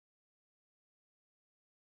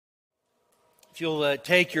If you'll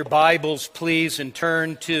take your Bibles, please, and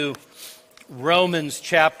turn to Romans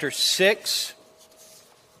chapter 6.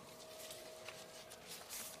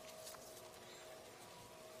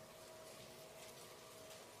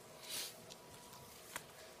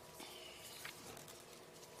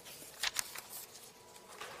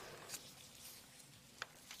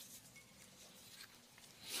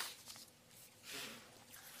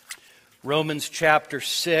 Romans chapter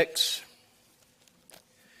 6.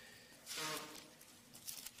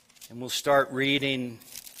 And we'll start reading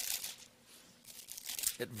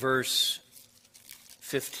at verse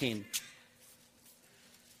 15.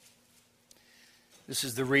 This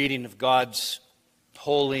is the reading of God's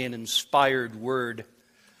holy and inspired word.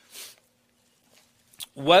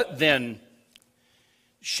 What then?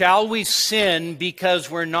 Shall we sin because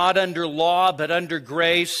we're not under law but under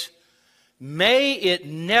grace? May it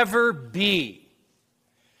never be.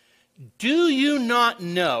 Do you not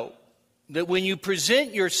know that when you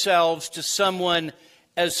present yourselves to someone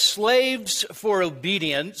as slaves for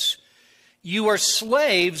obedience, you are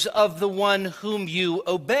slaves of the one whom you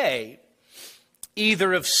obey,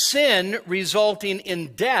 either of sin resulting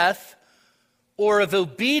in death or of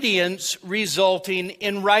obedience resulting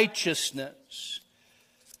in righteousness?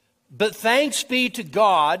 But thanks be to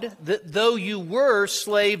God that though you were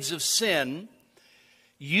slaves of sin,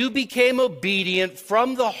 you became obedient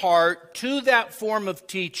from the heart to that form of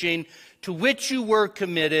teaching to which you were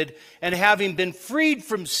committed, and having been freed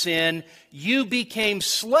from sin, you became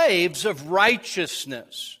slaves of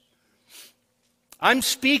righteousness. I'm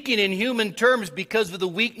speaking in human terms because of the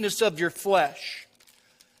weakness of your flesh.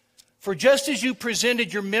 For just as you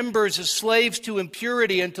presented your members as slaves to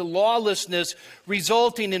impurity and to lawlessness,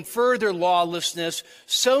 resulting in further lawlessness,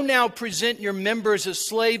 so now present your members as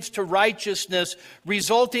slaves to righteousness,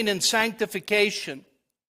 resulting in sanctification.